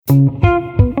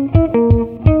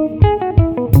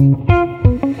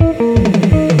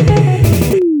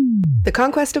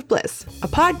Conquest of Bliss, a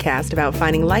podcast about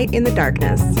finding light in the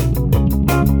darkness.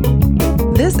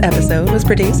 This episode was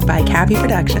produced by Cappy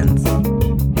Productions.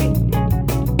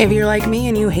 If you're like me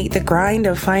and you hate the grind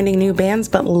of finding new bands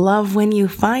but love when you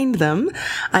find them,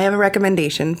 I have a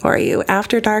recommendation for you.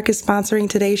 After Dark is sponsoring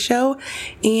today's show,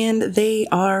 and they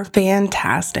are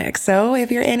fantastic. So if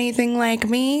you're anything like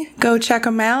me, go check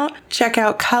them out. Check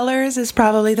out Colors is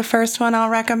probably the first one I'll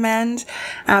recommend.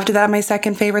 After that, my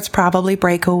second favorite's probably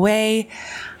Breakaway.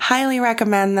 Highly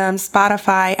recommend them.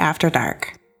 Spotify, After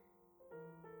Dark.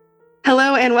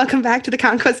 Hello and welcome back to the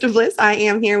Conquest of Bliss. I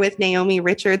am here with Naomi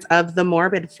Richards of The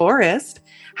Morbid Forest.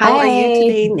 How are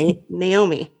you today,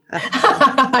 Naomi?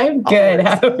 I'm good.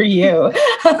 How are you?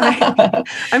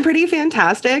 I'm pretty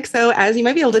fantastic. So as you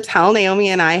might be able to tell, Naomi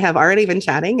and I have already been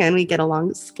chatting and we get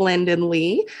along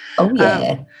splendidly. Oh,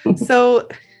 yeah. So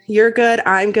you're good.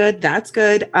 I'm good. That's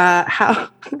good.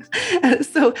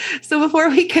 So before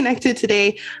we connected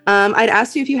today, I'd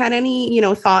asked you if you had any,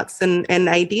 thoughts and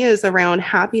ideas around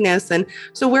happiness. And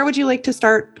so where would you like to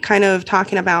start kind of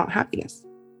talking about happiness?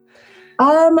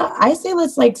 I say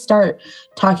let's start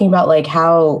talking about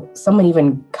how someone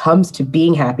even comes to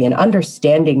being happy and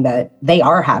understanding that they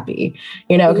are happy,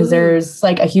 because there's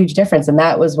a huge difference. And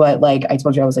that was what I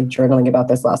told you, I was journaling about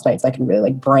this last night so I can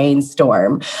really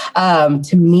brainstorm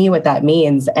to me what that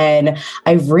means. And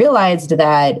I've realized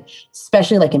that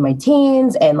especially in my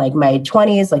teens and my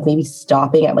 20s, maybe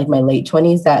stopping at my late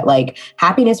 20s, that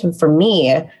happiness for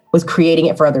me was creating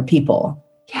it for other people.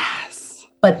 Yes.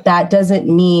 But that doesn't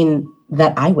mean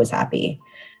that I was happy.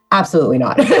 Absolutely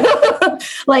not.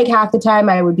 Half the time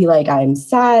I would be I'm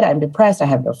sad, I'm depressed, I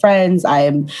have no friends. I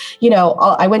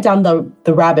went down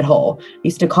the rabbit hole. I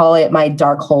used to call it my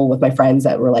dark hole with my friends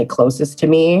that were closest to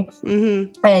me.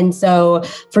 Mm-hmm. And so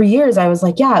for years I was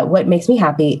what makes me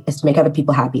happy is to make other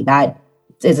people happy. That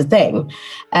is a thing.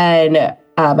 And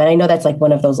I know that's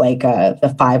one of those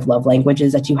the 5 love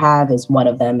languages that you have is one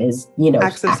of them is,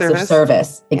 acts of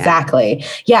service. Exactly.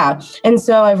 Yeah. And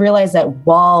so I've realized that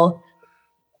while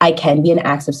I can be an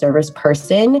acts of service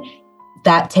person,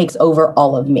 that takes over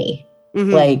all of me.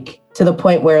 Mm-hmm. To the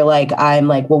point where I'm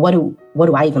well, what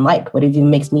do I even like? What even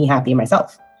makes me happy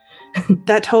myself?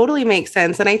 That totally makes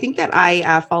sense. And I think that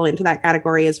I fall into that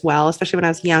category as well, especially when I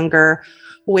was younger,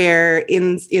 where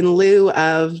in lieu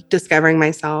of discovering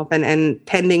myself and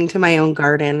tending to my own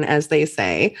garden, as they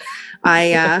say,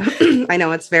 I I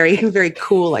know it's very, very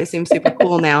cool. I seem super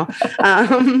cool now.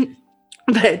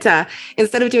 But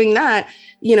instead of doing that,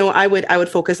 I would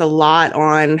focus a lot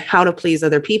on how to please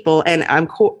other people. And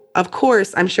of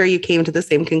course, I'm sure you came to the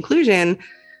same conclusion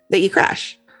that you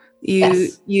crash.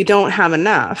 You don't have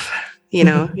enough.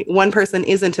 One person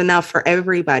isn't enough for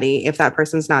everybody if that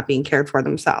person's not being cared for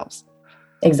themselves.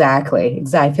 Exactly.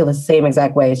 I feel the same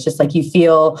exact way. It's just you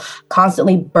feel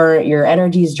constantly burnt. Your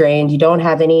energy's drained. You don't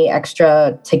have any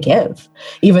extra to give,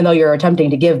 even though you're attempting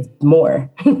to give more.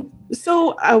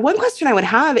 So one question I would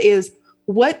have is,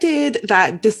 what did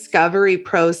that discovery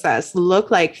process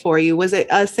look like for you? Was it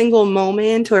a single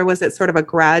moment or was it sort of a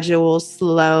gradual,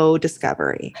 slow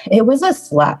discovery? It was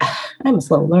I'm a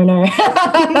slow learner.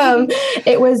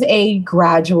 It was a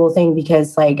gradual thing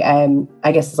because I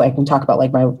guess I can talk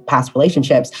about my past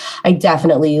relationships. I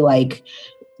definitely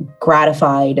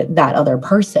gratified that other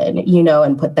person,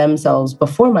 and put themselves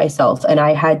before myself. And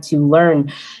I had to learn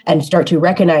and start to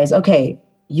recognize, okay,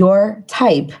 your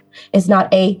type is not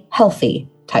a healthy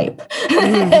type.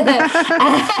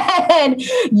 And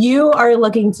you are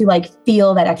looking to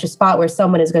feel that extra spot where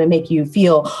someone is going to make you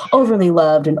feel overly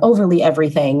loved and overly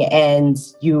everything. And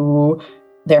you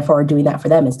therefore are doing that for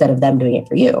them instead of them doing it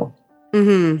for you.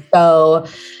 Mm-hmm. So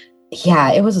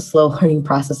yeah, it was a slow learning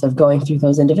process of going through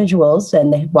those individuals.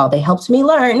 And while they helped me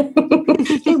learn,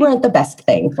 they weren't the best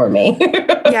thing for me.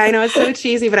 Yeah, I know it's so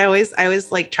cheesy, but I always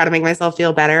try to make myself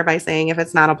feel better by saying if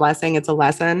it's not a blessing, it's a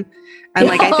lesson. And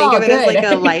I think of it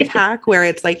as a life hack where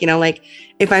it's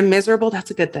if I'm miserable, that's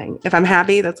a good thing. If I'm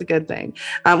happy, that's a good thing.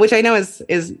 Which I know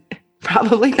is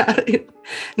probably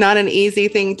not an easy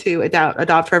thing to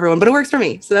adopt for everyone, but it works for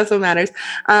me. So that's what matters.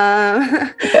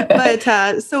 But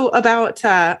so about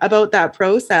that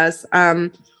process,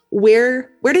 where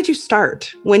did you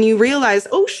start when you realized,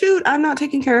 oh shoot, I'm not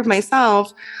taking care of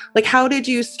myself? How did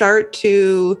you start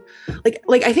to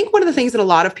I think one of the things that a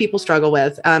lot of people struggle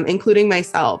with, including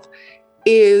myself,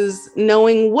 is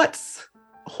knowing what's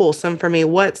wholesome for me,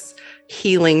 what's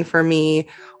healing for me,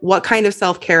 what kind of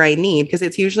self-care I need, because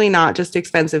it's usually not just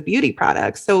expensive beauty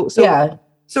products. So yeah.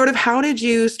 Sort of how did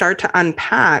you start to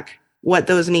unpack what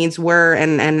those needs were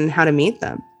and how to meet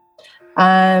them?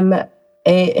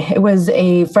 it was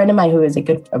a friend of mine who is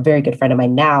a very good friend of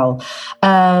mine now.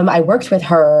 I worked with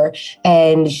her,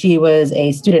 and she was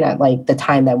a student at like the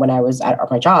time that when I was at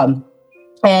my job.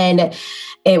 And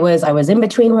I was in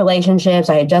between relationships.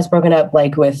 I had just broken up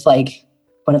like with like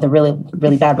one of the really,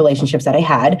 really bad relationships that I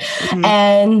had. Mm-hmm.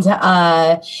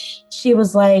 And she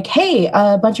was like, hey,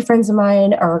 a bunch of friends of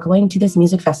mine are going to this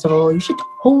music festival. You should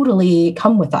totally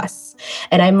come with us.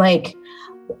 And I'm like,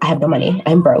 I have no money.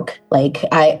 I'm broke. Like,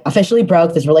 I officially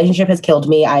broke. This relationship has killed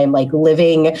me. I am like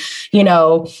living,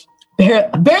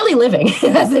 barely living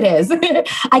as it is.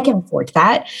 I can afford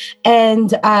that.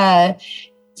 And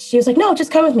she was like, no,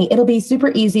 just come with me. It'll be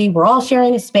super easy. We're all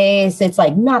sharing a space. It's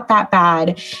like not that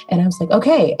bad. And I was like,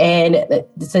 okay. And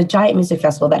it's a giant music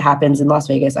festival that happens in Las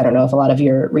Vegas. I don't know if a lot of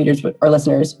your readers or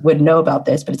listeners would know about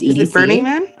this, but it's EDC. Is it Burning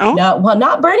Man? Oh, no, well,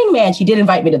 not Burning Man. She did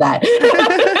invite me to that.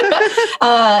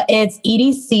 It's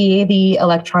EDC, the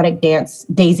Electronic Dance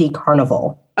Daisy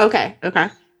Carnival. Okay.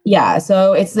 Yeah,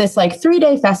 so it's this like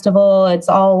 3-day festival. It's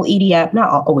all EDM,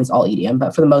 not always all EDM,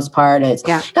 but for the most part, it's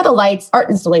got the lights,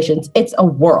 art installations. It's a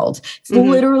world. It's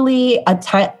literally a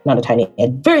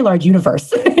very large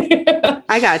universe.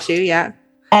 I got you. Yeah.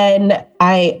 And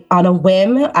on a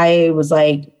whim, I was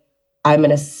like, I'm going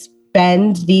to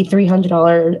spend the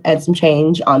 $300 and some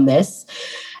change on this,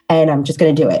 and I'm just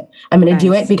going to do it. I'm going to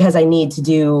do it because I need to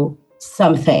do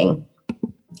something.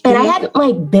 And I hadn't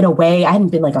like been away. I hadn't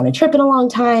been like on a trip in a long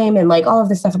time and like all of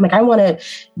this stuff. I'm like, I want to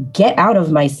get out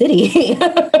of my city.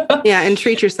 Yeah. And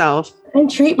treat yourself.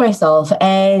 And treat myself.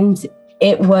 And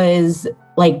it was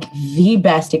like the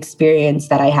best experience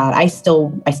that I had. I still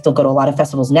go to a lot of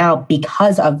festivals now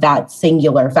because of that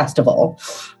singular festival.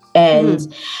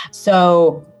 And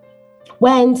so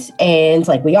went, and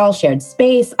like we all shared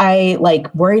space. I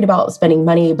like worried about spending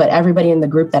money, but everybody in the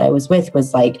group that I was with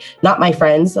was like not my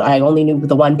friends. I only knew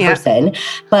the one person,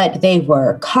 but they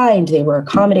were kind, they were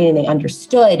accommodating, they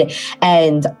understood,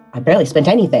 and I barely spent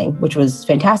anything, which was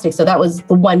fantastic. So that was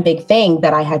the one big thing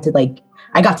that I had to like,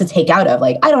 I got to take out of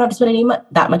like, I don't have to spend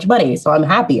that much money, so I'm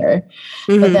happier.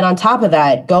 But then on top of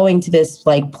that, going to this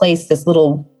like place, this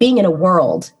little, being in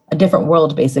a different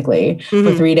world basically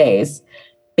for 3 days,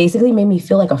 basically made me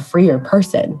feel like a freer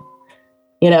person,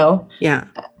 Yeah.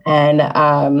 And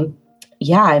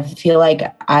I feel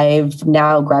like I've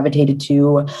now gravitated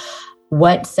to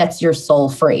what sets your soul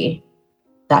free.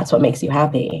 That's what makes you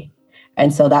happy.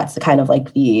 And so that's kind of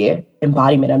like the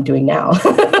embodiment I'm doing now.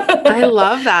 I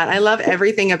love that. I love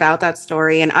everything about that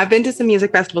story. And I've been to some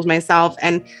music festivals myself,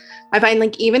 and I find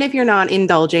like, even if you're not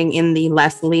indulging in the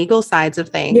less legal sides of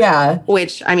things,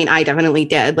 which I mean, I definitely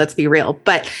did, let's be real.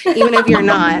 But even if you're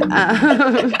not,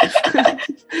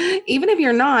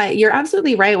 you're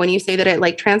absolutely right when you say that it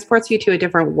like transports you to a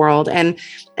different world, and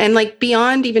like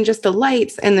beyond even just the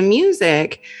lights and the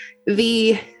music,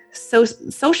 the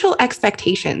social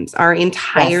expectations are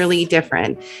entirely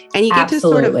different. And you get to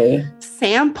sort of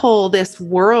sample this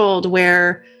world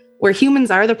where humans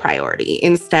are the priority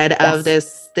instead of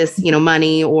this,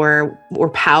 money or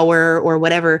power or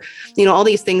whatever, all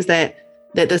these things that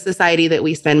the society that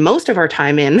we spend most of our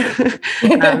time in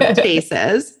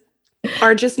faces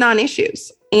are just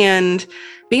non-issues. And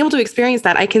being able to experience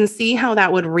that, I can see how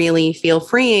that would really feel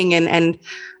freeing. And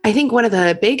I think one of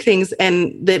the big things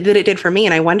and that it did for me,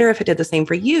 and I wonder if it did the same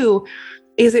for you,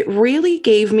 is it really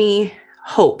gave me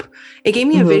hope. It gave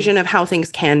me a vision of how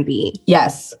things can be.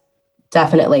 Yes.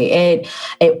 Definitely. It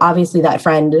obviously, that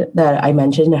friend that I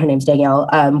mentioned, her name's Danielle.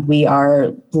 We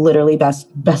are literally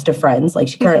best of friends. Like,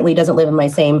 she currently doesn't live in my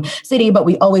same city, but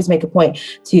we always make a point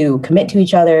to commit to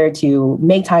each other, to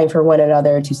make time for one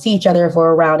another, to see each other if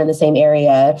we're around in the same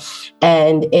area.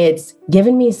 And it's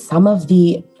given me some of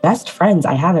the best friends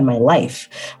I have in my life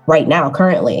right now,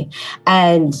 currently.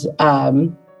 And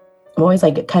I'm always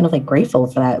like kind of like grateful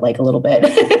for that, like a little bit.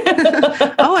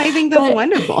 Oh, I think that's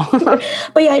wonderful.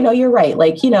 But yeah, I know you're right.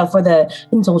 Like, for the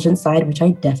indulgent side, which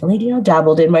I definitely,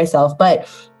 dabbled in myself, but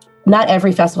not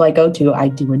every festival I go to, I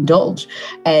do indulge.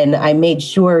 And I made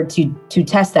sure to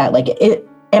test that. Like,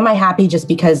 am I happy just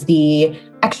because the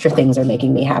extra things are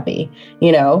making me happy,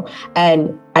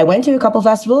 And I went to a couple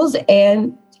festivals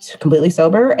and completely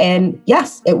sober. And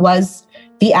yes, it was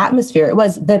the atmosphere, it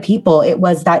was the people, it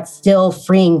was that still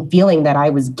freeing feeling that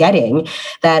I was getting,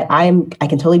 that I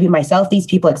can totally be myself. These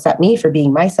people accept me for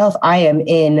being myself. I am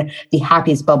in the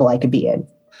happiest bubble I could be in.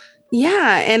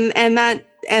 Yeah. And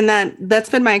that's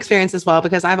been my experience as well,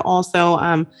 because I've also,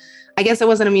 I guess it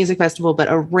wasn't a music festival, but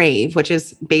a rave, which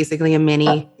is basically a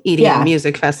mini EDM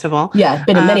music festival. Yeah,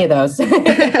 been in many of those.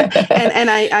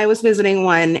 and I was visiting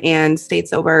one and stayed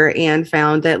sober and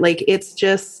found that like, it's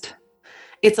just,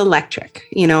 it's electric,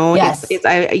 you know, Yes.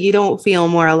 you don't feel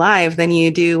more alive than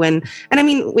you do. And I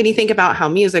mean, when you think about how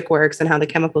music works and how the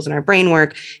chemicals in our brain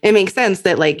work, it makes sense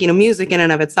that like, you know, music in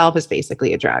and of itself is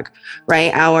basically a drug,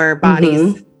 right? Our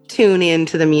bodies tune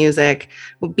into the music,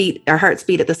 our hearts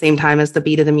beat at the same time as the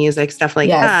beat of the music, stuff like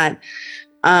that.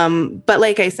 But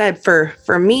like I said,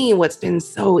 for me, what's been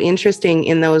so interesting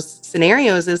in those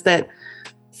scenarios is that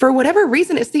for whatever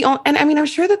reason, it's the only, and I mean, I'm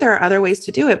sure that there are other ways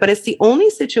to do it, but it's the only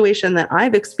situation that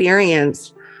I've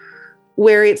experienced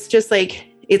where it's just like,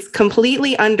 it's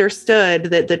completely understood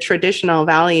that the traditional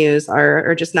values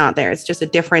are just not there. It's just a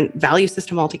different value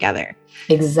system altogether.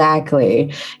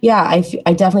 Exactly. Yeah,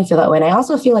 I definitely feel that way. And I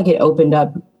also feel like it opened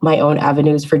up my own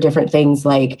avenues for different things.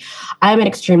 Like I'm an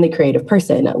extremely creative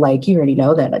person. Like you already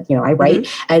know that, you know, I write.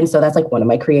 And so that's like one of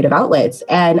my creative outlets.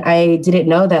 And I didn't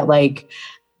know that like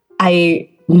I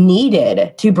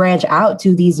needed to branch out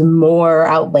to these more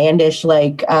outlandish,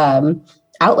 like,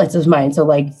 outlets of mine. So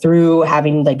like through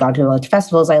having like gone to a lot of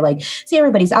festivals, I like see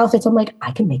everybody's outfits. I'm like,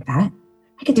 I can make that.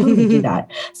 I could totally do that.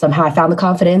 Somehow I found the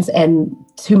confidence and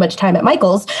too much time at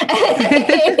Michael's.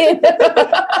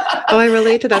 Oh, I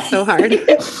relate to that so hard.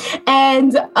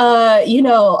 And, you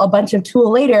know, a bunch of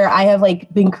tool later, I have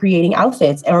like been creating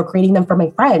outfits or creating them for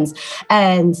my friends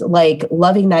and like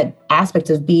loving that aspect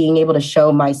of being able to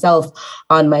show myself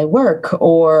on my work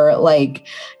or like,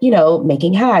 you know,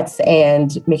 making hats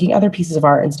and making other pieces of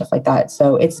art and stuff like that.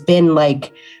 So it's been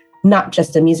like, not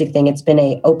just a music thing, it's been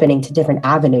a opening to different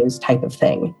avenues type of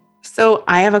thing. So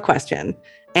I have a question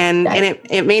and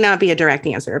it may not be a direct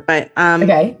answer, but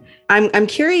I'm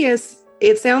curious.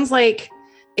 It sounds like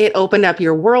it opened up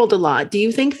your world a lot. Do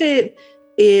you think that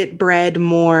it bred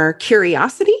more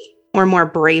curiosity or more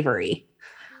bravery?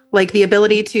 Like the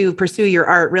ability to pursue your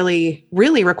art really,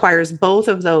 really requires both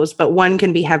of those, but one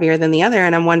can be heavier than the other.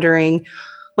 And I'm wondering,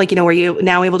 like, you know, were you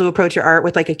now able to approach your art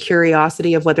with like a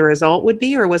curiosity of what the result would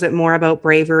be? Or was it more about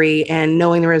bravery and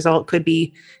knowing the result could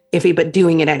be iffy, but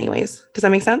doing it anyways? Does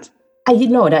that make sense? I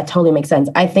didn't know. That totally makes sense.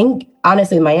 I think,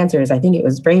 honestly, my answer is I think it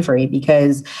was bravery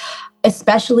because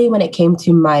especially when it came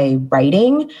to my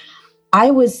writing, I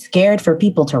was scared for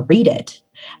people to read it.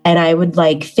 And I would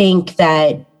like think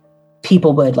that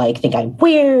people would like think I'm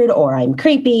weird or I'm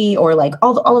creepy or like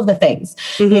all of the things,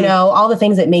 you know, all the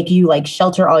things that make you like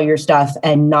shelter all your stuff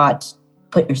and not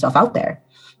put yourself out there.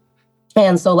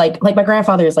 And so like my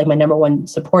grandfather is like my number one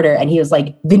supporter and he was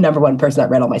like the number one person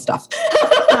that read all my stuff.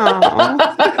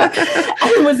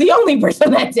 And was the only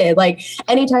person that did. Like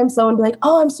anytime someone would be like,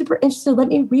 oh, I'm super interested. Let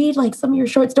me read like some of your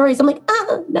short stories. I'm like,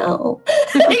 oh, no.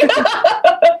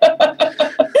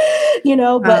 You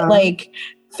know, but like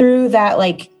through that,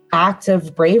 like, act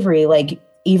of bravery, like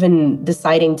even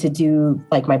deciding to do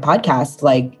like my podcast,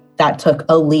 like that took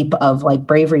a leap of like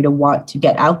bravery to want to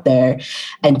get out there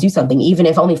and do something, even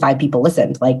if only 5 people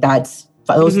listened. Like those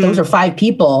are 5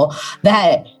 people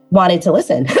that wanted to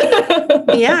listen.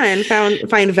 Yeah, and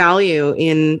find value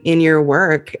in your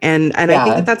work. And I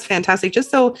think that's fantastic.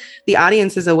 Just so the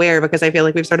audience is aware, because I feel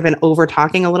like we've sort of been over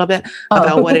talking a little bit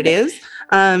about what it is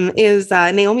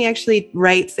Naomi actually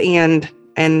writes and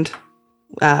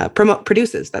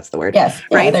produces, that's the word. Yes.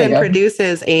 Yeah, writes and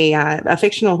produces a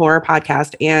fictional horror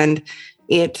podcast. And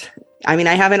I mean,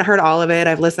 I haven't heard all of it.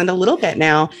 I've listened a little bit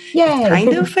now. Yay. It's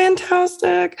kind of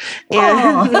fantastic.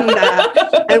 And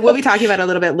we'll be talking about it a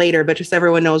little bit later, but just so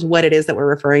everyone knows what it is that we're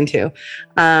referring to.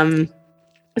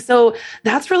 So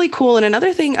that's really cool. And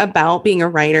another thing about being a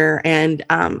writer and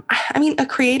I mean, a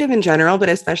creative in general, but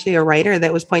especially a writer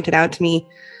that was pointed out to me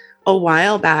a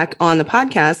while back on the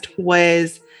podcast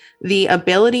was the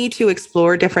ability to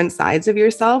explore different sides of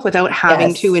yourself without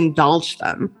having to indulge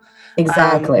them.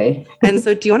 Exactly. And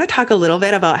so do you want to talk a little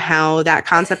bit about how that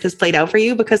concept has played out for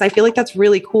you? Because I feel like that's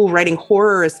really cool, writing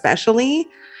horror especially,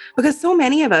 because so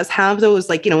many of us have those,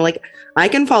 like, you know, like I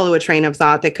can follow a train of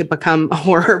thought that could become a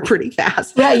horror pretty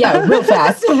fast. Yeah, real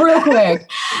fast, real quick.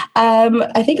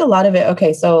 I think a lot of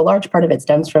it, so a large part of it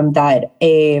stems from that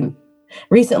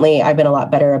recently, I've been a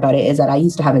lot better about it, is that I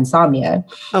used to have insomnia.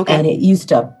 And it used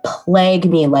to plague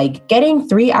me. Like getting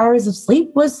 3 hours of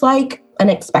sleep was like an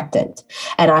expectant.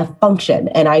 And I functioned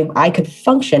and I could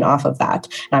function off of that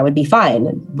and I would be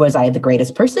fine. Was I the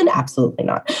greatest person? Absolutely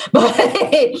not. But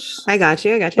I got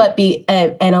you. But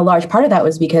and a large part of that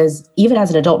was because even as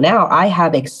an adult now, I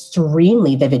have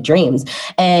extremely vivid dreams.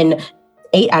 And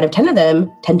 8 out of 10 of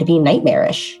them tend to be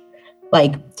nightmarish.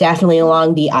 Like definitely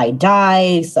along the I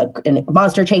die, a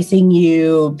monster chasing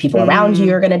you, people around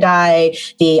you are going to die.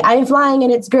 The I'm flying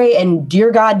and it's great. And dear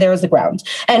God, there's the ground.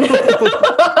 And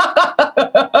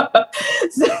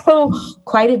so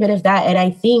quite a bit of that. And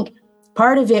I think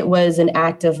part of it was an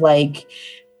act of like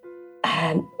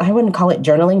and I wouldn't call it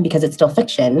journaling because it's still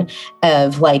fiction,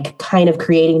 of like kind of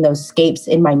creating those scapes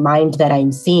in my mind that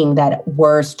I'm seeing that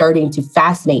were starting to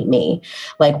fascinate me,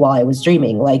 like while I was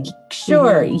dreaming. Like,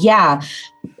 sure, yeah,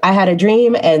 I had a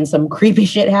dream and some creepy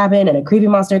shit happened and a creepy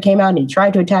monster came out and he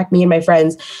tried to attack me and my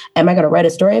friends. Am I going to write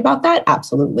a story about that?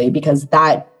 Absolutely, because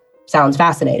that sounds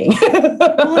fascinating.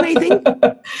 Well, and I think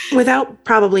without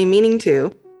probably meaning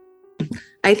to,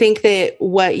 I think that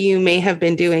what you may have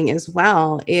been doing as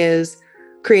well is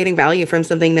creating value from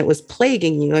something that was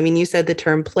plaguing you. I mean, you said the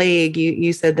term plague,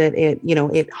 you said that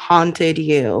it haunted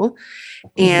you.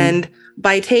 And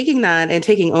by taking that and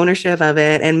taking ownership of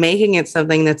it and making it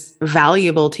something that's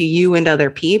valuable to you and other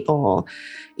people,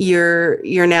 you're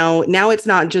now it's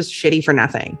not just shitty for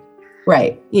nothing.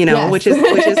 Right. Yes. which is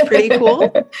pretty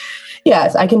cool.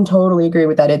 Yes, I can totally agree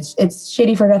with that. It's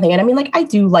shitty for nothing. And I mean, like,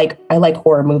 I like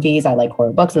horror movies. I like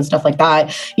horror books and stuff like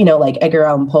that. Like Edgar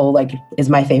Allan Poe, like, is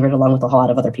my favorite along with a whole lot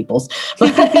of other people's.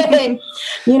 But, and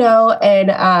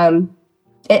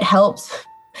it helps.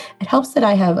 It helps that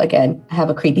I have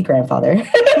a creepy grandfather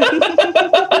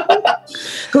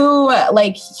who,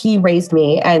 like, he raised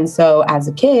me. And so as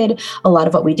a kid, a lot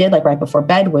of what we did, like right before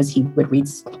bed, was he would read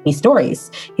me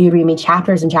stories. He would read me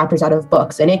chapters and chapters out of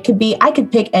books. And it could be, I could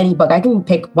pick any book. I can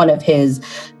pick one of his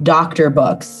doctor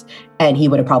books and he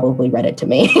would have probably read it to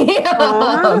me.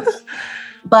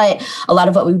 But a lot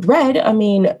of what we read, I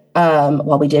mean,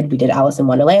 we did Alice in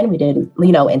Wonderland. We did,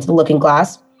 Into the Looking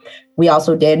Glass. We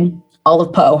also did all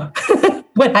of Poe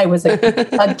when I was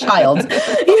a child.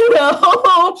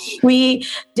 We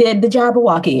did the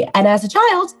Jabberwocky. And as a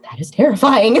child, that is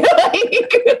terrifying.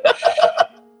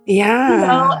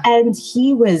 Yeah. And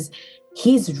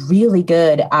he's really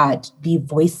good at the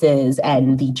voices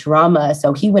and the drama.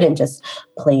 So he wouldn't just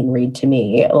plain read to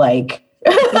me. Like,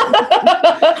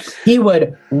 he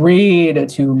would read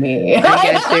to me.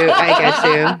 I get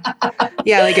you.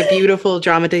 Yeah, like a beautiful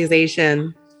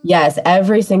dramatization. Yes,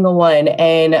 every single one.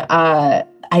 And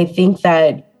I think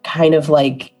that kind of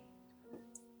like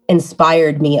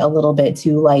inspired me a little bit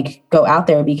to like go out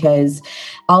there, because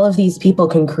all of these people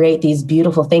can create these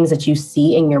beautiful things that you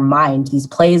see in your mind, these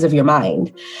plays of your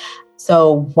mind.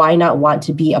 So why not want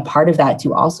to be a part of that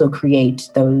to also create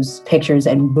those pictures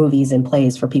and movies and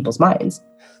plays for people's minds?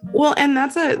 Well, and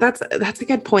that's a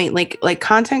good point. Like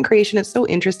content creation is so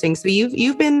interesting. So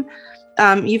you've been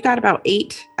you've got about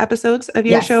 8 episodes of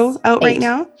your show out 8. Right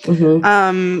now.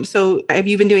 So have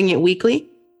you been doing it weekly?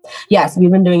 Yes,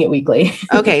 we've been doing it weekly.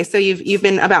 Okay, so you've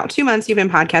been about 2 months. You've been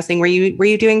podcasting. Were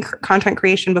you doing content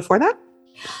creation before that?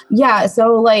 Yeah.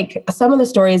 So like some of the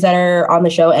stories that are on the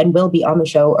show and will be on the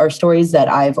show are stories that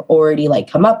I've already like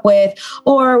come up with,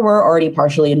 or were already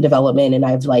partially in development and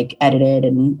I've like edited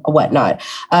and whatnot.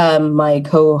 My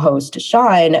co-host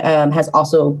Sean has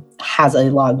a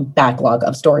long backlog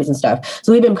of stories and stuff.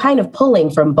 So we've been kind of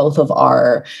pulling from both of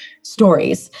our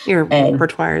stories. Your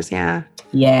repertoires, yeah.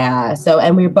 Yeah. So,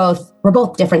 and we're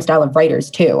both different style of writers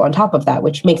too, on top of that,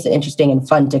 which makes it interesting and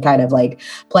fun to kind of like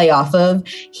play off of.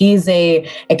 He's a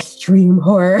extreme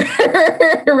horror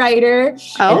writer.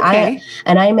 Oh, okay.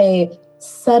 And I'm a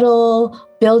subtle,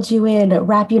 build you in,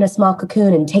 wrap you in a small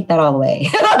cocoon and take that all away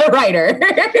writer.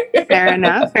 Fair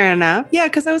enough. Yeah.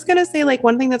 Cause I was going to say, like,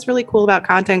 one thing that's really cool about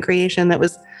content creation that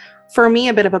was for me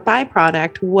a bit of a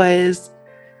byproduct was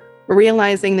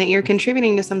realizing that you're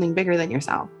contributing to something bigger than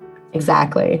yourself.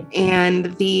 Exactly.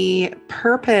 And the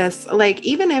purpose, like,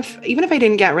 even if I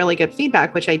didn't get really good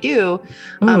feedback, which I do,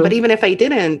 but even if I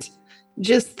didn't,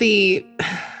 just the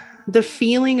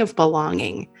feeling of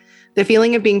belonging, the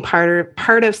feeling of being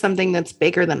part of something that's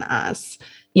bigger than us,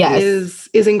 is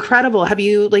incredible. Have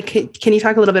you, like, can you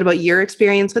talk a little bit about your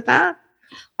experience with that?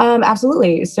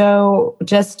 Absolutely. So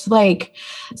just like,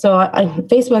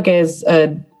 Facebook is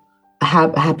a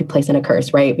happy place and a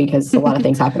curse, right? Because a lot of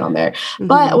things happen on there.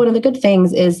 But one of the good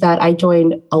things is that I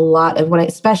joined a lot of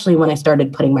especially when I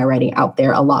started putting my writing out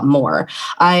there a lot more.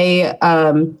 I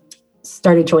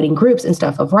started joining groups and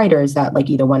stuff of writers that like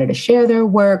either wanted to share their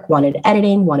work, wanted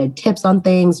editing, wanted tips on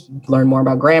things, learn more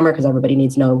about grammar, because everybody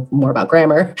needs to know more about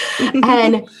grammar.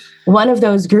 And one of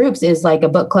those groups is like a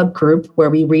book club group where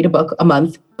we read a book a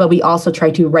month, but we also try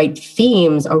to write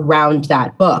themes around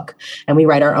that book, and we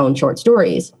write our own short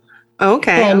stories.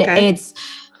 Okay. And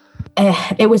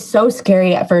it was so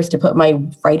scary at first to put my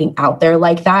writing out there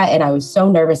like that. And I was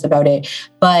so nervous about it,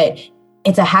 but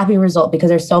it's a happy result because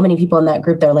there's so many people in that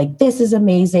group that are like, this is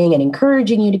amazing, and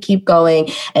encouraging you to keep going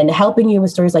and helping you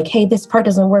with stories like, hey, this part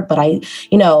doesn't work, but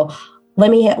let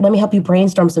me help you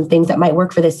brainstorm some things that might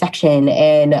work for this section.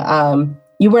 And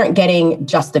you weren't getting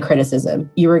just the criticism.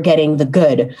 You were getting the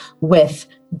good with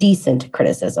decent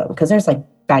criticism, because there's like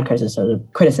bad criticism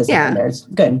Yeah. in there. It's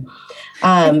good.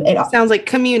 It sounds like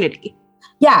community.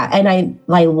 Yeah. And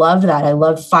I love that. I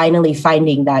love finally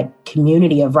finding that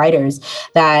community of writers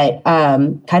that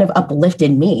kind of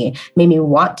uplifted me, made me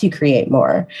want to create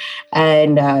more.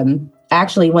 And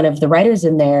actually, one of the writers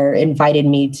in there invited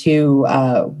me to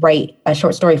write a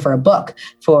short story for a book,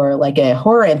 for like a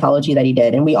horror anthology that he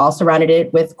did. And we all surrounded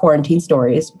it with quarantine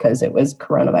stories because it was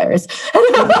coronavirus.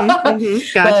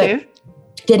 Gotcha.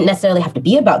 Didn't necessarily have to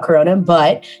be about Corona,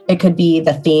 but it could be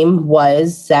the theme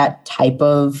was that type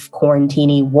of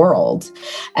quarantine-y world.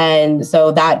 And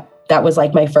so that was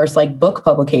like my first like book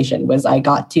publication, was I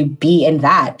got to be in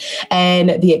that.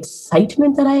 And the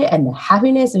excitement and the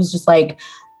happiness, it was just like,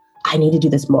 I need to do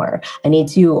this more. I need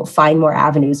to find more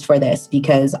avenues for this,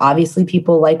 because obviously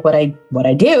people like what I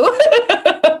do.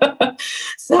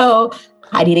 So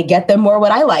I need to get them more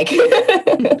what I like.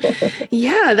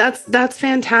 Yeah, that's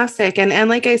fantastic. And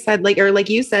like I said, like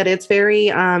you said, it's very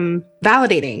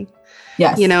validating.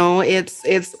 Yes. You know,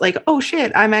 it's like, oh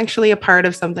shit, I'm actually a part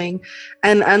of something.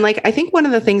 And like, I think one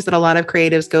of the things that a lot of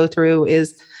creatives go through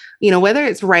is, you know, whether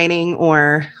it's writing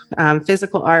or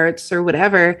physical arts or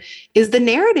whatever, is the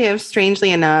narrative,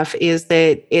 strangely enough, is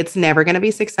that it's never going to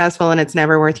be successful and it's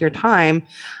never worth your time.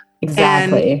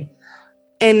 Exactly.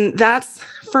 And that's,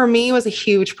 for me, was a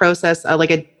huge process, like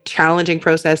a challenging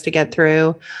process to get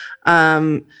through.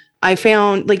 I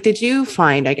found, like, did you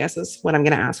find, I guess is what I'm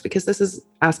going to ask, because this is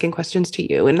asking questions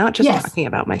to you and not just talking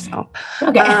about myself.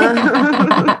 Okay.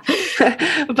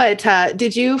 But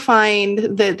did you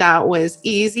find that was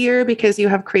easier because you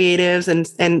have creatives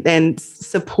and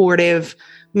supportive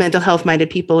mental health minded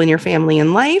people in your family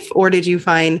and life? Or did you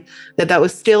find that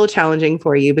was still challenging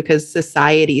for you because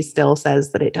society still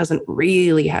says that it doesn't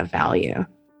really have value?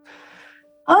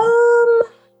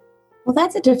 Well,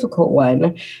 that's a difficult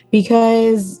one,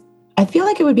 because I feel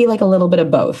like it would be like a little bit of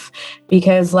both,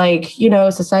 because like, you know,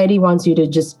 society wants you to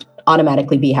just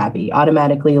automatically be happy,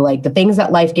 automatically, like the things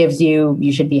that life gives you,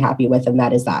 you should be happy with. And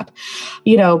that is that,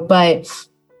 you know, but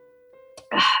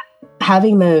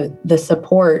having the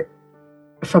support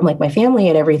from like my family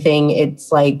and everything,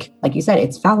 it's like you said,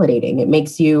 it's validating. It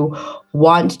makes you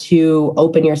want to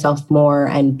open yourself more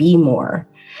and be more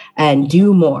and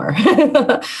do more.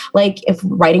 Like, if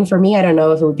writing for me, I don't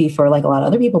know if it would be for like a lot of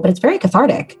other people, but it's very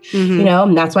cathartic, you know,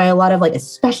 and that's why a lot of like,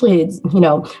 especially, you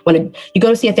know, when you go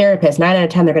to see a therapist, 9 out of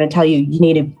 10, they're going to tell you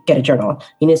need to get a journal.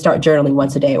 You need to start journaling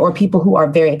once a day. Or people who are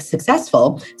very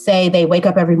successful say they wake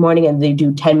up every morning and they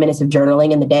do 10 minutes of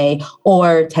journaling in the day,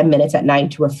 or 10 minutes at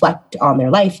night to reflect on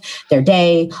their life, their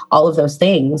day, all of those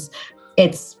things.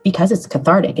 It's because it's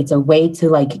cathartic. It's a way to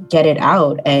like get it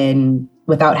out, and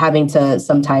without having to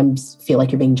sometimes feel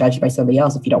like you're being judged by somebody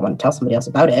else if you don't want to tell somebody else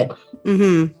about it.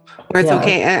 Where it's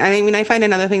okay. I mean, I find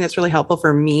another thing that's really helpful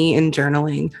for me in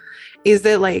journaling is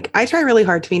that, like, I try really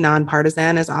hard to be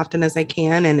nonpartisan as often as I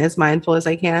can and as mindful as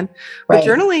I can. But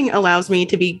journaling allows me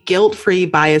to be guilt-free,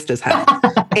 biased as hell.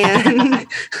 And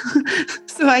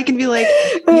so I can be like,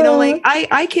 you know, like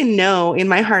I can know in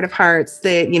my heart of hearts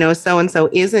that, you know, so-and-so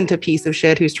isn't a piece of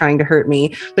shit who's trying to hurt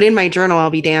me. But in my journal,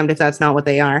 I'll be damned if that's not what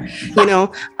they are, you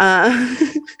know?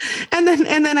 And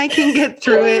then I can get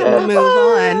through it and move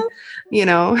on. You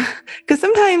know, because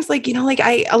sometimes, like, you know, like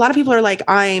a lot of people are like,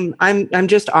 I'm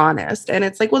just honest. And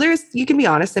it's like, well, you can be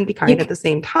honest and be kind at the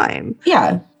same time.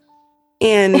 Yeah.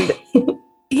 And,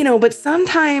 you know, but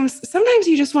sometimes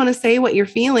you just want to say what you're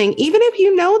feeling, even if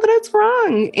you know that it's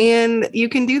wrong. And you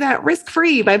can do that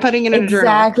risk-free by putting it in a journal.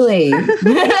 Exactly.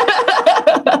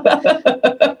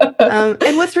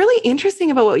 And what's really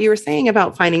interesting about what you were saying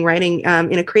about finding writing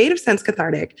in a creative sense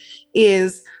cathartic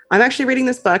is, I'm actually reading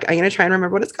this book. I'm going to try and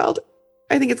remember what it's called.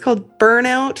 I think it's called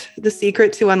Burnout: The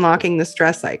Secret to Unlocking the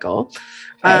Stress Cycle.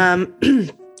 I'm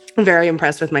very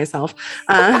impressed with myself.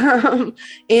 And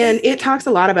it talks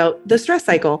a lot about the stress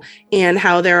cycle and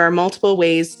how there are multiple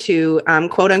ways to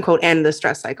quote unquote end the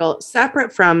stress cycle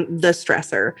separate from the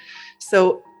stressor.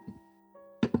 So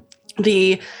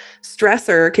the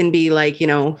stressor can be like, you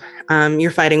know,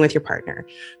 you're fighting with your partner,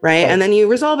 right? And then you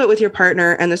resolve it with your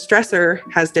partner and the stressor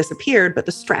has disappeared, but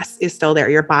the stress is still there.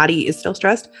 Your body is still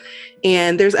stressed.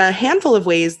 And there's a handful of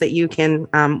ways that you can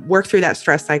work through that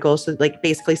stress cycle. So like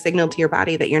basically signal to your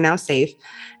body that you're now safe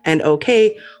and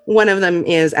okay. One of them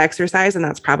is exercise. And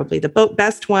that's probably the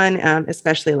best one,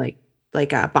 especially like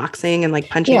boxing and like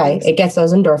punching. Yeah, things. It gets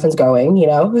those endorphins going, you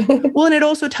know? Well, and it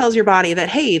also tells your body that,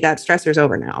 hey, that stressor's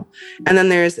over now. And then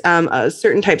there's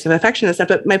certain types of affection and stuff.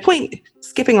 But my point,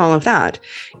 skipping all of that,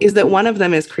 is that one of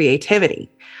them is creativity.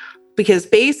 Because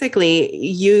basically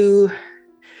you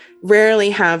rarely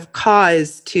have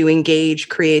cause to engage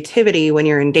creativity when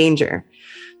you're in danger.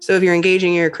 So if you're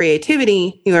engaging your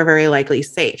creativity, you are very likely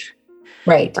safe.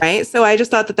 Right. Right. So I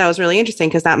just thought that was really interesting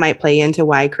because that might play into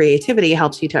why creativity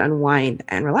helps you to unwind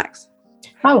and relax.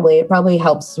 Probably. It probably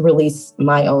helps release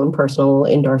my own personal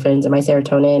endorphins and my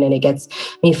serotonin, and it gets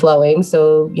me flowing.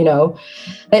 So,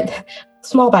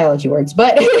 small biology words,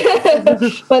 but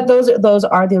but those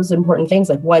are those important things.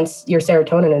 Like once your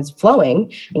serotonin is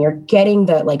flowing and you're getting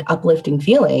that like uplifting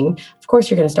feeling, of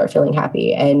course you're going to start feeling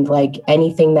happy. And like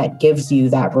anything that gives you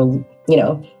that,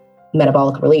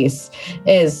 metabolic release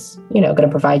is, going to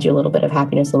provide you a little bit of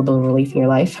happiness, a little bit of relief in your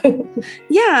life.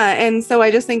 Yeah. And so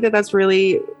I just think that it's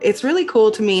really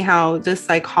cool to me how this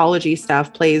psychology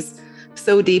stuff plays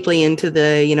so deeply into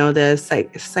the,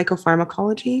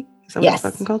 psychopharmacology. Is that what it's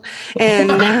fucking called?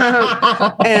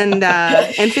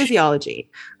 And physiology,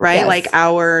 right? Yes. Like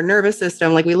our nervous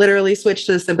system, like we literally switch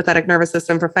to the sympathetic nervous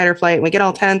system for fight or flight and we get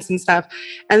all tense and stuff.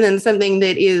 And then something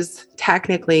that is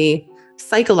technically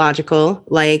psychological,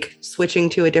 like switching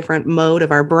to a different mode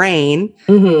of our brain,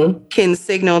 can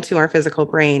signal to our physical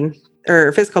brain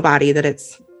or physical body that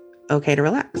it's okay to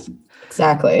relax.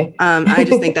 Exactly. I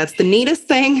just think that's the neatest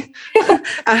thing.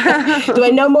 Do I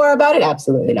know more about it?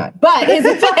 Absolutely not. But is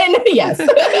it fun? Yes.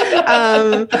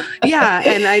 Yeah.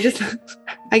 And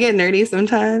I get nerdy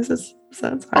sometimes. So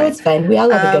it's fine. Oh, it's fine. We all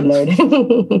love a good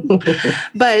nerd.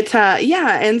 But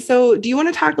yeah. And so do you want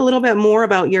to talk a little bit more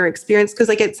about your experience? Because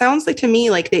like, it sounds like to me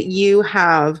like that you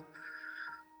have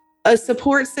a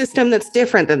support system that's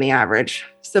different than the average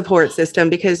support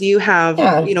system because you have,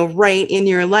 right in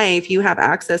your life, you have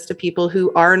access to people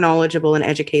who are knowledgeable and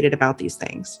educated about these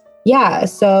things. Yeah.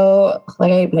 So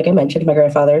like I mentioned, my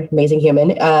grandfather, amazing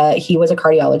human. He was a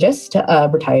cardiologist,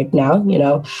 retired now,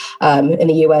 in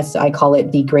the US, I call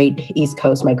it the Great East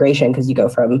Coast Migration because you go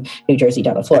from New Jersey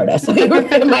down to Florida. So he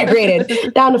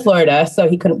migrated down to Florida. So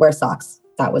he couldn't wear socks.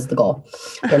 That was the goal.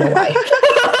 I don't know why.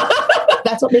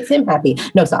 That's what makes him happy.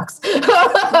 No socks.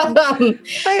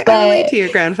 I relate to your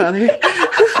grandfather.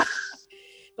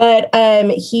 But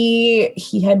he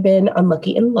had been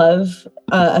unlucky in love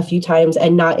a few times,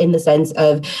 and not in the sense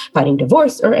of finding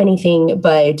divorce or anything,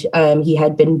 but he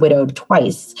had been widowed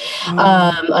twice,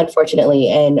 unfortunately.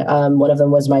 And one of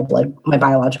them was my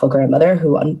biological grandmother,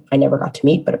 who I never got to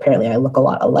meet, but apparently I look a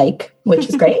lot alike, which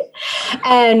is great.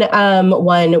 And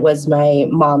one was my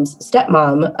mom's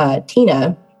stepmom,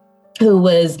 Tina, who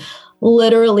was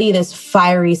literally this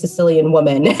fiery Sicilian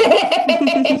woman.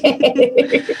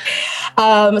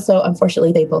 So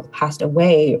unfortunately, they both passed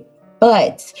away.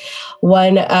 But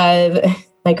one of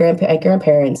my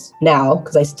grandparents now,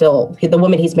 because the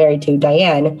woman he's married to,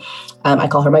 Diane, I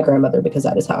call her my grandmother because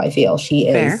that is how I feel. She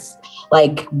is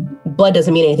like, blood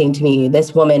doesn't mean anything to me.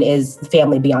 This woman is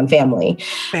family beyond family.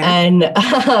 Fair.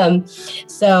 And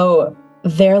so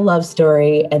their love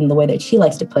story, and the way that she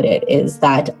likes to put it, is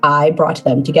that I brought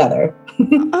them together.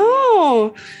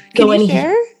 Oh, can you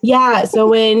share? Yeah. So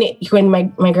when my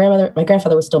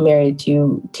grandfather was still married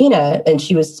to Tina, and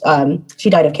she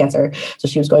died of cancer, so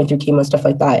she was going through chemo, stuff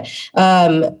like that.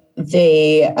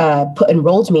 They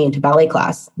enrolled me into ballet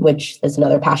class, which is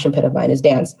another passion pit of mine, is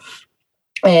dance.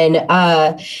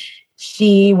 And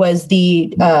she was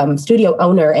the studio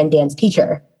owner and dance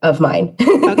teacher of mine.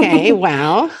 Okay.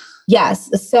 Wow. Yes.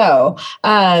 So,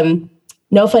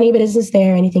 no funny business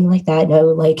there, anything like that. No,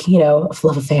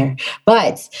 love affair.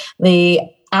 But the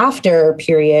after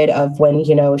period of when,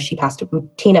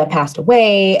 Tina passed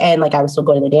away, and I was still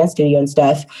going to the dance studio and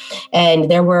stuff.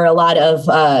 And there were a lot of,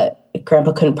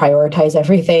 grandpa couldn't prioritize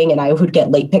everything, and I would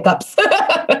get late pickups.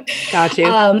 Got you.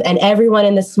 And everyone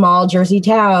in this small Jersey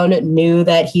town knew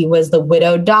that he was the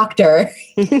widowed doctor.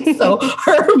 So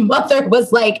her mother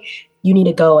was like, you need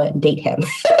to go and date him.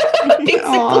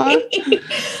 Basically.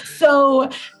 So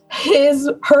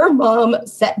her mom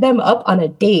set them up on a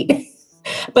date,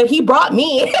 but he brought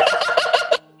me.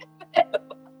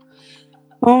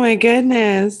 Oh my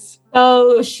goodness.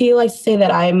 So she likes to say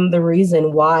that I'm the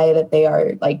reason why that they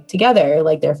are together.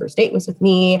 Their first date was with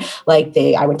me.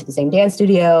 I went to the same dance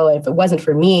studio. If it wasn't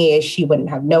for me, she wouldn't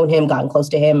have known him, gotten close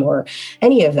to him, or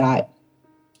any of that.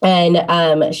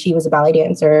 And she was a ballet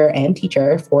dancer and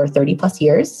teacher for 30 plus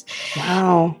years.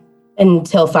 Wow.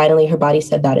 Until finally her body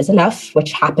said that is enough,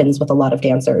 which happens with a lot of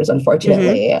dancers,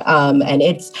 unfortunately. Mm-hmm. And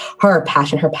it's her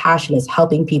passion. Her passion is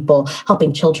helping people,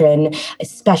 helping children,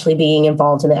 especially being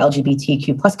involved in the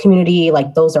LGBTQ plus community.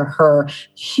 Those are her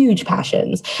huge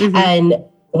passions. Mm-hmm. And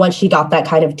once she got that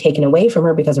kind of taken away from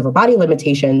her because of her body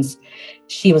limitations,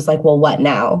 she was like, well, what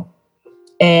now?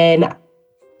 And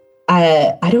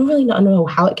I don't really know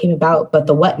how it came about, but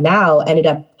the what now ended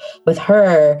up with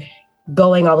her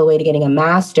going all the way to getting a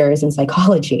master's in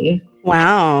psychology.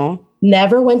 Wow.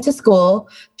 never went to school.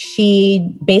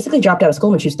 She basically dropped out of school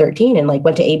when she was 13 and like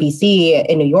went to ABC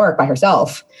in New York by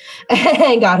herself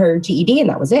and got her GED, and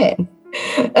that was it.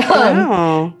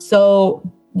 Wow. So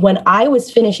when I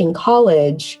was finishing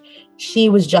college, she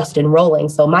was just enrolling.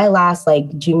 So my last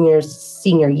like junior,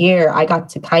 senior year, I got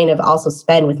to kind of also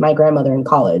spend with my grandmother in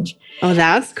college. Oh,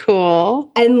 that's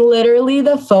cool. And literally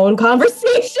the phone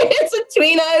conversations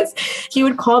between us, he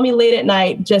would call me late at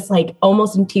night, just like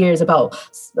almost in tears about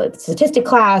statistic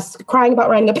class, crying about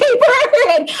writing a paper.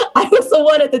 And I was the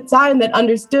one at the time that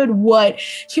understood what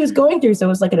she was going through. So it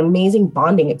was like an amazing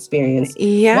bonding experience.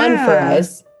 Yeah. One for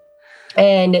us.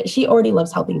 And she already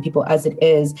loves helping people as it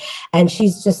is. And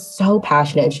she's just so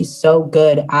passionate and she's so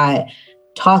good at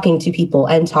talking to people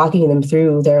and talking them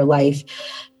through their life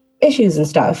issues and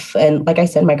stuff. And like I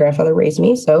said, my grandfather raised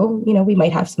me. So, you know, we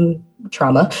might have some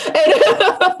trauma.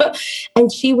 And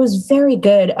she was very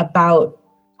good about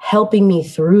helping me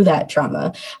through that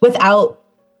trauma without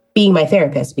being my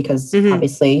therapist, because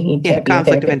obviously you can't be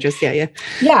conflict of interest.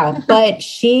 Yeah. But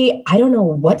I don't know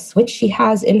what switch she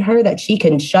has in her that she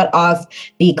can shut off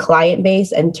the client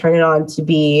base and turn it on to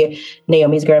be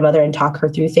Naomi's grandmother and talk her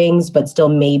through things, but still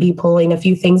maybe pulling a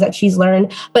few things that she's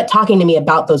learned, but talking to me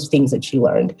about those things that she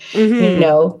learned, you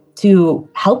know, to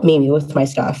help me with my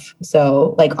stuff.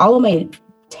 So like all of my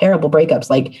terrible breakups,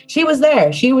 like she was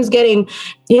there. She was getting,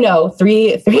 you know,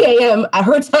 3 a.m. at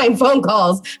her time phone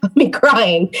calls of me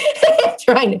crying,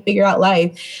 trying to figure out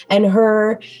life. And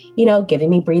her, you know, giving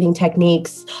me breathing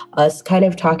techniques, us kind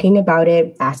of talking about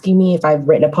it, asking me if I've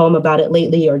written a poem about it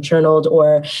lately or journaled,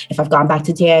 or if I've gone back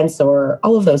to dance or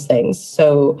all of those things.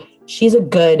 So she's a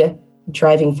good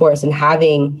driving force, and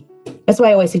that's why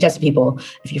I always suggest to people,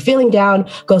 if you're feeling down,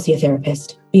 go see a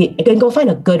therapist. Go find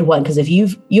a good one, because if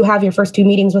you have your first 2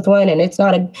 meetings with one and it's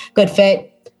not a good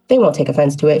fit, they won't take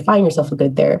offense to it. Find yourself a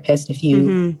good therapist if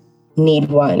you need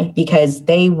one, because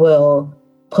they will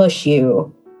push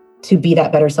you to be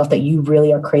that better self that you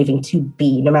really are craving to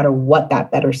be, no matter what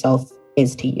that better self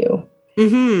is to you.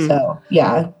 So,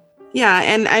 yeah. Yeah.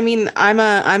 And I mean, I'm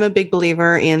a big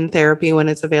believer in therapy when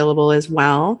it's available as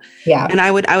well. Yeah. And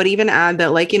I would even add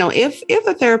that, like, you know, if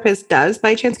a therapist does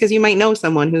by chance, because you might know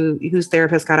someone whose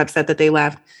therapist got upset that they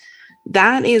left,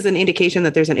 that is an indication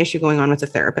that there's an issue going on with the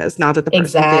therapist, not that the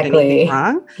person did anything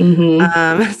wrong.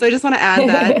 So I just want to add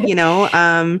that, you know,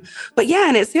 but yeah,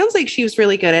 and it sounds like she was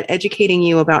really good at educating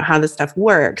you about how this stuff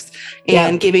works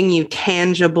and giving you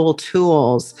tangible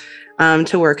tools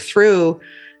to work through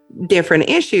different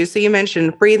issues. So you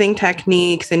mentioned breathing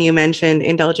techniques and you mentioned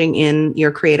indulging in your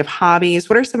creative hobbies.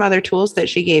 What are some other tools that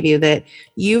she gave you that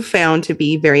you found to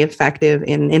be very effective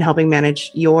in helping manage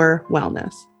your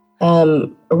wellness?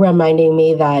 Reminding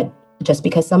me that just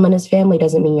because someone is family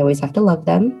doesn't mean you always have to love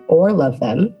them or love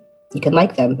them. You can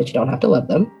like them, but you don't have to love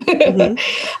them.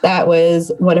 That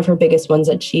was one of her biggest ones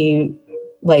that she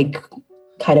like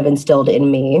kind of instilled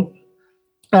in me.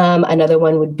 Another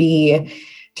one would be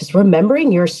just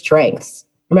remembering your strengths,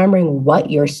 remembering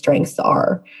what your strengths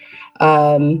are.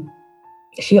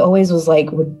 She always was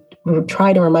like, would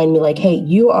try to remind me like, hey,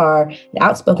 you are an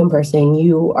outspoken person.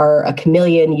 You are a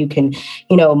chameleon. You can,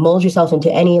 you know, mold yourself into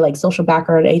any like social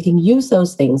background, anything. Use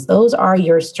those things. Those are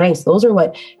your strengths. Those are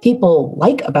what people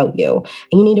like about you.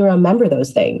 And you need to remember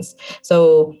those things.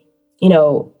 So, you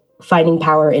know, finding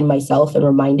power in myself and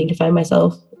reminding to find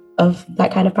myself of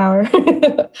that kind of power.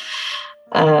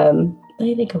 Let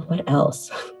me think of what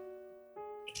else.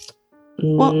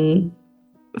 Well,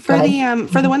 for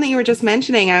the one that you were just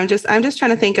mentioning, I'm just trying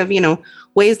to think of, you know,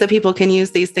 ways that people can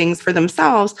use these things for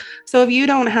themselves. So if you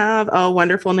don't have a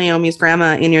wonderful Naomi's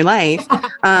grandma in your life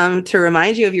to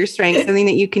remind you of your strengths, something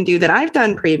that you can do that I've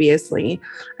done previously,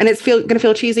 and it's going to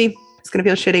feel cheesy, it's going to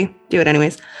feel shitty, do it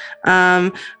anyways.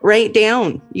 Write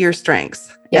down your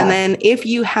strengths. Yeah. And then if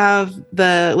you have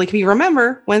if you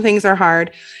remember when things are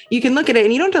hard, you can look at it,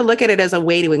 and you don't have to look at it as a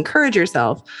way to encourage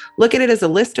yourself. Look at it as a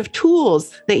list of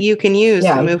tools that you can use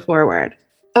to move forward.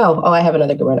 Oh, I have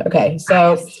another good one. Okay.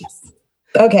 So,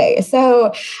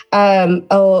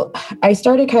 I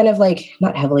started kind of like,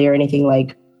 not heavily or anything,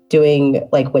 like doing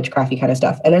like witchcrafty kind of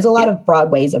stuff. And there's a lot of broad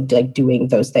ways of like doing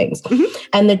those things.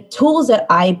 And the tools that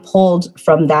I pulled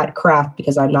from that craft,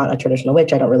 because I'm not a traditional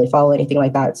witch, I don't really follow anything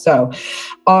like that. So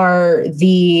are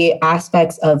the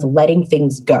aspects of letting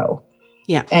things go.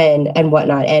 Yeah. And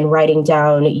whatnot, and writing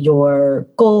down your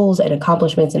goals and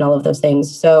accomplishments and all of those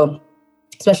things. So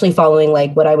especially following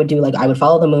like what I would do, like I would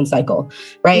follow the moon cycle,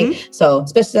 right? Mm-hmm. So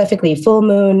specifically full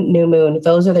moon, new moon,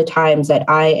 those are the times that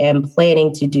I am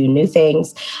planning to do new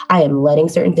things. I am letting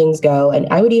certain things go. And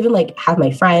I would even like have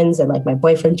my friends and like my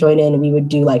boyfriend join in, and we would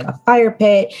do like a fire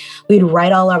pit. We'd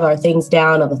write all of our things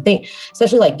down, all the things,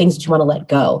 especially like things that you want to let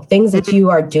go, things that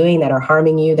you are doing that are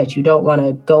harming you, that you don't want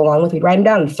to go along with. We'd write them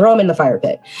down and throw them in the fire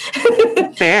pit.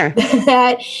 Fair.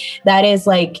 That is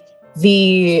like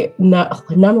the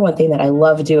number one thing that I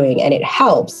love doing, and it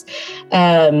helps.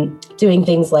 Doing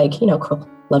things like,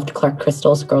 love to collect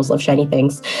crystals. Girls love shiny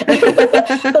things.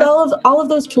 But all of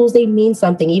those tools, they mean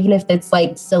something, even if it's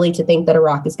like silly to think that a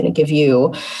rock is going to give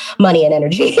you money and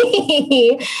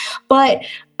energy. But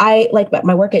I like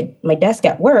my desk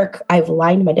at work. I've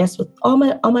lined my desk with all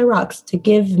my rocks to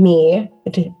give me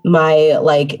my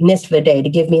like NIST for the day, to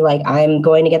give me like, I'm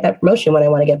going to get that promotion when I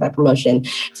want to get that promotion,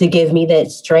 to give me the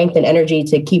strength and energy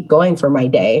to keep going for my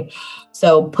day.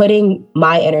 So putting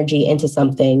my energy into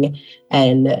something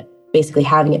and basically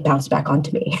having it bounce back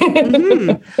onto me.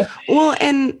 Mm-hmm. Well,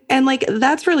 and like,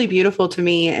 that's really beautiful to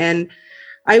me. And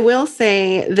I will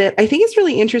say that I think it's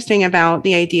really interesting about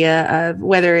the idea of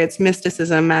whether it's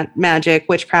mysticism, magic,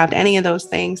 witchcraft, any of those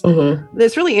things. Mm-hmm.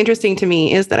 That's really interesting to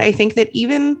me is that I think that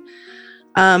even,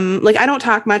 like, I don't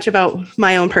talk much about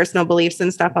my own personal beliefs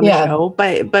and stuff on the show,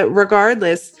 but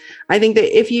regardless, I think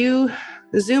that if you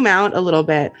zoom out a little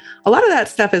bit, a lot of that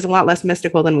stuff is a lot less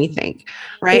mystical than we think,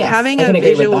 right? Yes, having a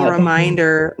visual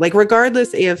reminder, like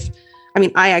regardless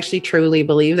I actually truly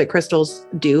believe that crystals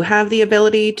do have the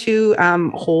ability to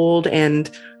hold and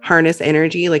harness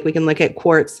energy. Like we can look at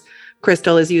quartz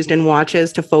crystal is used in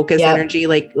watches to focus energy.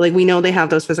 Like we know they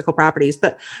have those physical properties,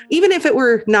 but even if it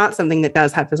were not something that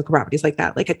does have physical properties like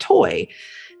that, like a toy,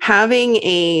 having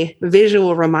a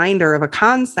visual reminder of a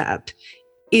concept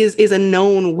is a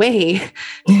known way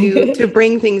to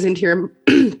bring things into your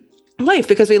life,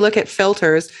 because we look at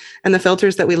filters, and the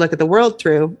filters that we look at the world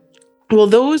through, well,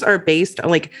 those are based on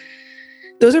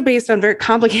very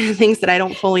complicated things that I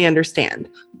don't fully understand.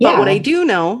 But what I do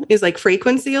know is like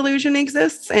frequency illusion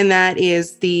exists. And that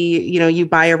is you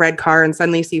buy a red car and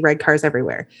suddenly you see red cars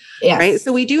everywhere. Yes. Right.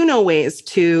 So we do know ways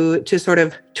to sort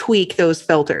of tweak those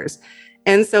filters.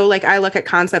 And so like, I look at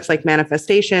concepts like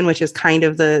manifestation, which is kind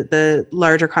of the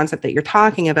larger concept that you're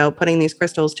talking about, putting these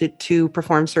crystals to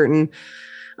perform certain,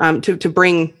 to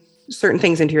bring certain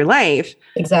things into your life.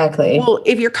 Exactly. Well,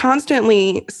 if you're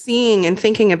constantly seeing and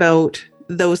thinking about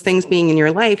those things being in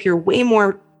your life, you're way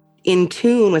more in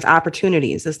tune with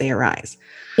opportunities as they arise.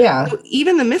 Yeah. So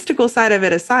even the mystical side of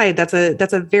it aside, that's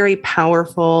a very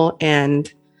powerful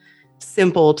and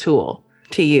simple tool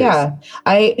to use. Yeah.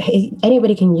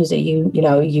 Anybody can use it. You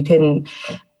don't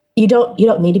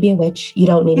need to be a witch. You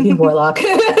don't need to be a warlock.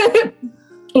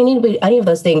 You need to be any of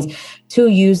those things to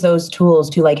use those tools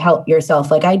to like help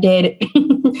yourself. Like I did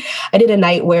a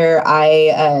night where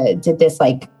I did this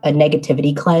like a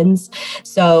negativity cleanse.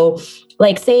 So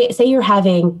like say you're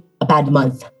having a bad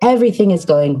month, everything is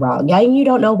going wrong. Yeah, and you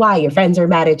don't know why. Your friends are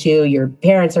mad at you, your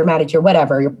parents are mad at you,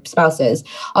 whatever, your spouse is,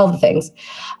 all the things.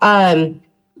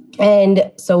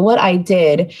 And so what I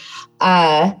did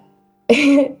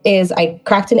is I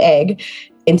cracked an egg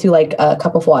into like a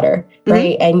cup of water,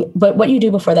 right? Mm-hmm. But what you do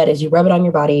before that is you rub it on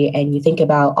your body and you think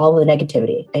about all the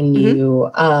negativity, and you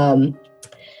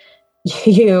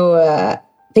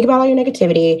think about all your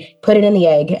negativity, put it in the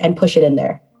egg and push it in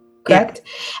there, correct?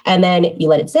 Yeah. And then you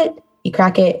let it sit, you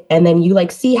crack it, and then you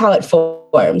like see how it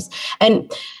forms.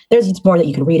 And there's more that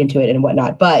you can read into it and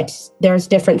whatnot, but there's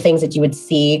different things that you would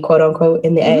see, quote unquote,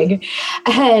 in the egg.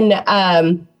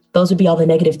 And those would be all the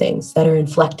negative things that are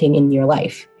inflecting in your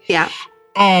life. Yeah.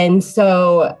 And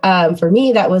so for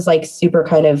me, that was like super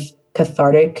kind of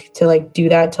cathartic to like do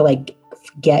that, to like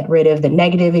get rid of the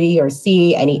negativity or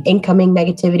see any incoming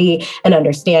negativity and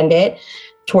understand it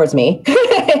towards me.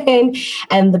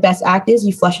 and the best act is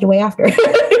you flush it away after.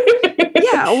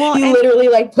 Yeah, well, you literally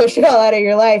like push it all out of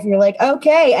your life. You're like,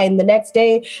 okay. And the next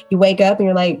day you wake up and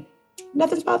you're like,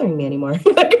 nothing's bothering me anymore.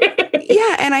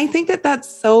 Yeah. And I think that that's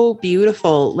so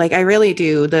beautiful. Like I really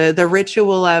do. The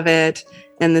ritual of it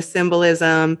and the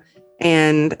symbolism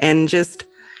and just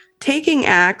taking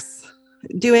acts,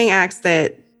 doing acts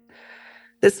that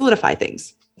solidify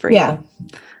things for you.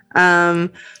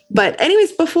 But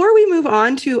anyways, before we move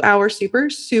on to our super,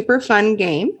 super fun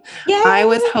game, I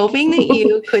was hoping that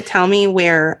you could tell me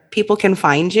where people can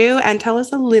find you and tell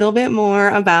us a little bit more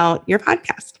about your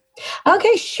podcast.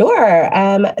 Okay, sure.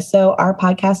 So our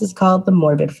podcast is called The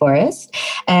Morbid Forest,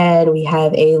 and we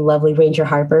have a lovely Ranger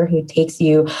Harper who takes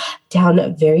you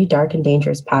down very dark and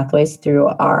dangerous pathways through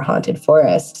our haunted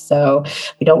forest. So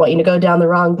we don't want you to go down the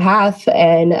wrong path.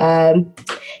 And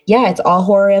yeah, it's all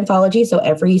horror anthology. So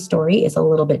every story is a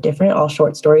little bit different. All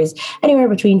short stories, anywhere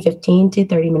between 15 to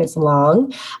 30 minutes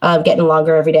long, getting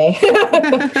longer every day.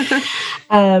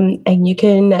 And you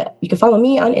can follow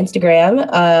me on Instagram.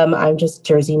 I'm just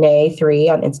Jersey Nay 3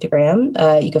 on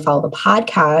Instagram. You can follow the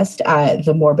podcast at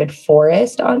The Morbid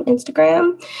Forest on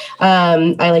Instagram.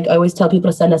 I always tell people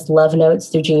to send us love notes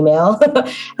through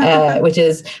Gmail, which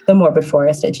is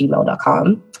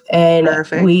themorbidforest@gmail.com. And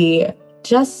Perfect. We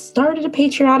just started a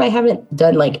Patreon. I haven't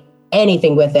done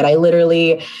anything with it. I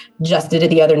literally just did it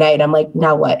the other night. I'm like,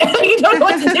 now what? You don't know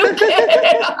what to do with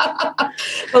it.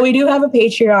 But we do have a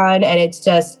Patreon, and it's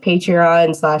just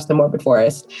Patreon/The Morbid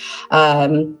Forest.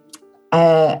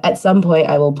 At some point,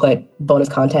 I will put bonus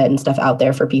content and stuff out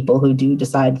there for people who do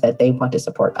decide that they want to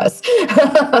support us.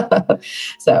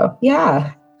 So,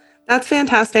 yeah. That's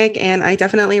fantastic. And I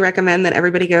definitely recommend that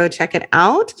everybody go check it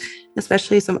out,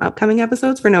 especially some upcoming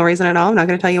episodes for no reason at all. I'm not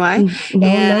going to tell you why.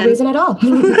 No reason at all.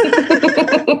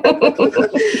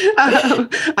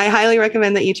 I highly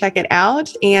recommend that you check it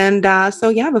out. And so,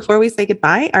 yeah, before we say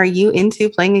goodbye, are you into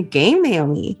playing a game,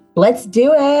 Naomi? Let's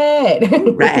do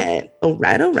it. All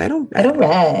right.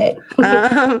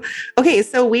 Okay,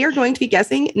 so we are going to be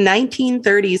guessing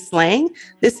 1930s slang.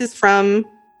 This is from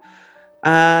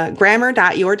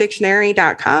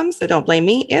grammar.yourdictionary.com. So don't blame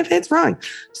me if it's wrong.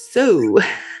 So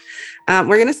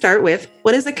we're going to start with,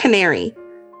 what is a canary?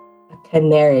 A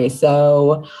canary.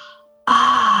 So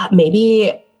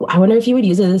maybe, I wonder if you would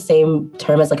use it the same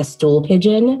term as a stool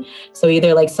pigeon. So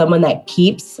either someone that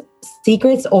keeps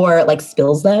secrets or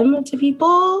spills them to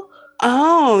people.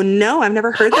 Oh, no, I've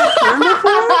never heard that term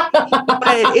before,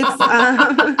 but it's...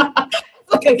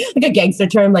 like a gangster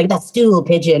term, that stool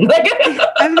pigeon.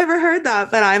 I've never heard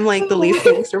that, but I'm the least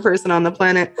gangster person on the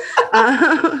planet.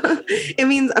 It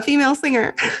means a female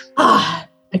singer. As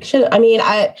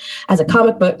a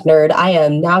comic book nerd, I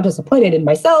am now disappointed in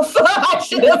myself. I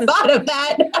should have thought of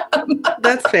that.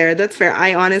 That's fair.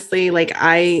 I honestly,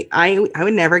 I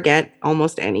would never get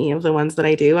almost any of the ones that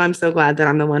I do. I'm so glad that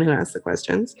I'm the one who asks the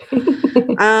questions.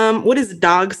 What is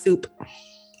dog soup?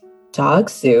 Dog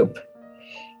soup.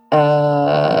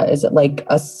 Is it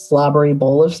a slobbery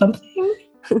bowl of something?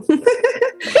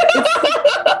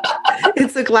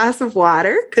 It's a glass of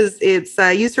water because it's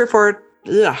used to refer.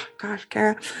 Gosh,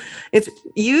 Kara. It's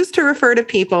used to refer to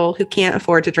people who can't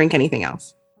afford to drink anything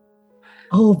else.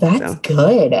 Oh, that's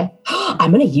good.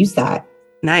 I'm gonna use that.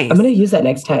 Nice. I'm gonna use that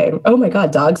next time. Oh my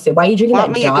god, dog soup. Why are you drinking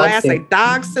Want that me dog a glass soup? of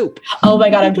dog soup. Oh my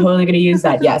god, I'm totally gonna use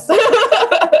that. Yes.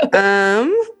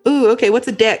 Okay. What's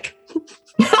a dick?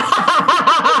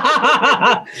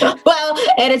 Well,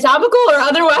 anatomical or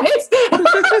otherwise.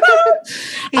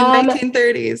 In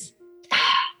 1930s.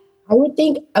 I would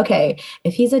think, okay,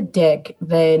 if he's a dick,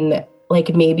 then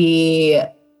maybe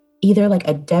either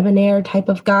a debonair type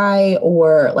of guy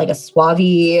or a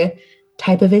suave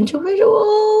type of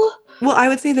individual. Well, I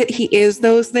would say that he is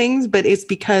those things, but it's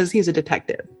because he's a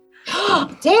detective.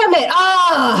 Damn it.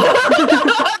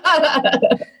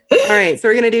 All right. So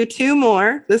we're going to do two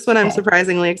more. This one I'm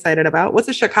surprisingly excited about. What's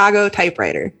a Chicago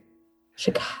typewriter?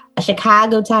 A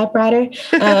Chicago typewriter.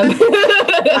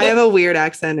 I have a weird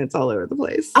accent. It's all over the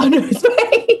place. Oh, no, it's fine.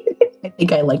 I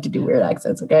think I like to do weird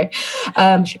accents. Okay.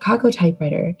 Chicago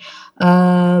typewriter.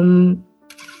 I'm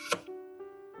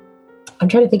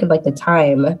trying to think of the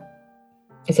time.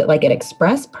 Is it an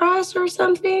express press or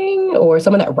something? Or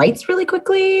someone that writes really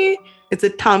quickly? It's a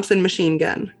Thompson machine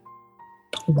gun.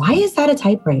 Why is that a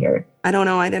typewriter? I don't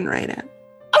know. I didn't write it.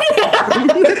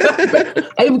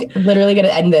 I'm literally going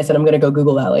to end this and I'm going to go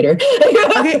Google that later.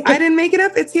 Okay, I didn't make it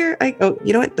up. It's here.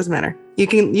 You know what? Doesn't matter. You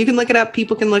can look it up.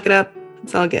 People can look it up.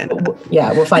 It's all good.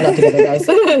 Yeah, we'll find out together, guys.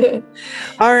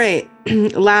 All right.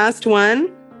 Last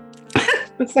one.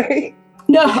 I'm sorry.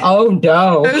 No. Oh,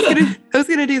 no. I was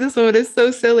gonna do this one, but it's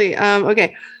so silly.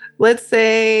 Okay. Let's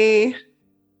say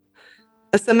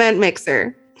a cement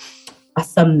mixer. A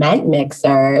cement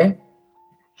mixer.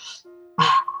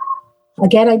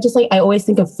 Again, I always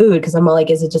think of food because I'm all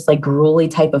is it just gruely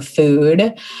type of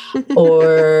food?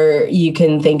 Or you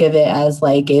can think of it as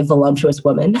a voluptuous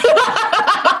woman.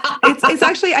 It's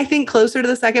actually, I think, closer to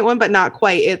the second one, but not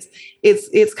quite.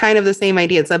 It's kind of the same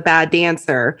idea. It's a bad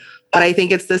dancer, but I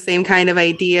think it's the same kind of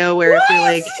idea where if you're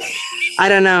I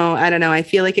don't know. I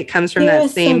feel like it comes from that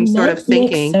same sort of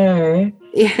thinking. Mixer.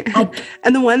 Yeah.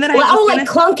 And the one that like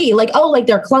clunky, like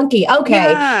they're clunky. Okay.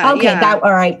 Yeah, okay. yeah.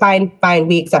 All right. Fine.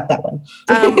 We accept that one.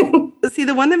 See,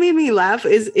 the one that made me laugh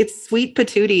is it's sweet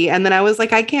patootie. And then I was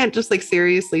like, I can't just like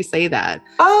seriously say that.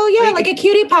 Oh yeah. Like a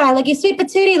cutie pie, like you sweet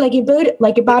patootie, like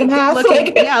your bottom half. Like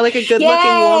a good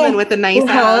looking woman with a nice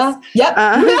ass. Yep.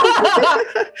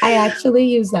 I actually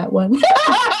use that one.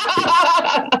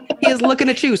 He is looking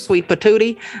at you, sweet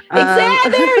patootie.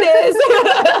 Exactly. There it is.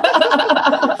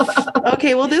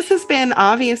 Okay, well, this has been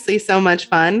obviously so much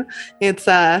fun. It's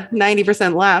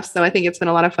 90% laughs, so I think it's been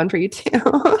a lot of fun for you too.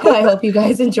 I hope you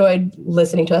guys enjoyed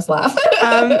listening to us laugh.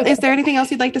 Is there anything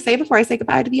else you'd like to say before I say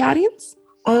goodbye to the audience?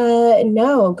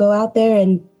 No, go out there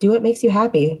and do what makes you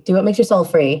happy. Do what makes your soul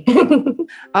free.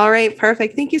 All right,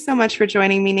 perfect. Thank you so much for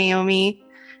joining me, Naomi.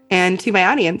 And to my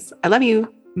audience, I love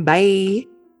you. Bye.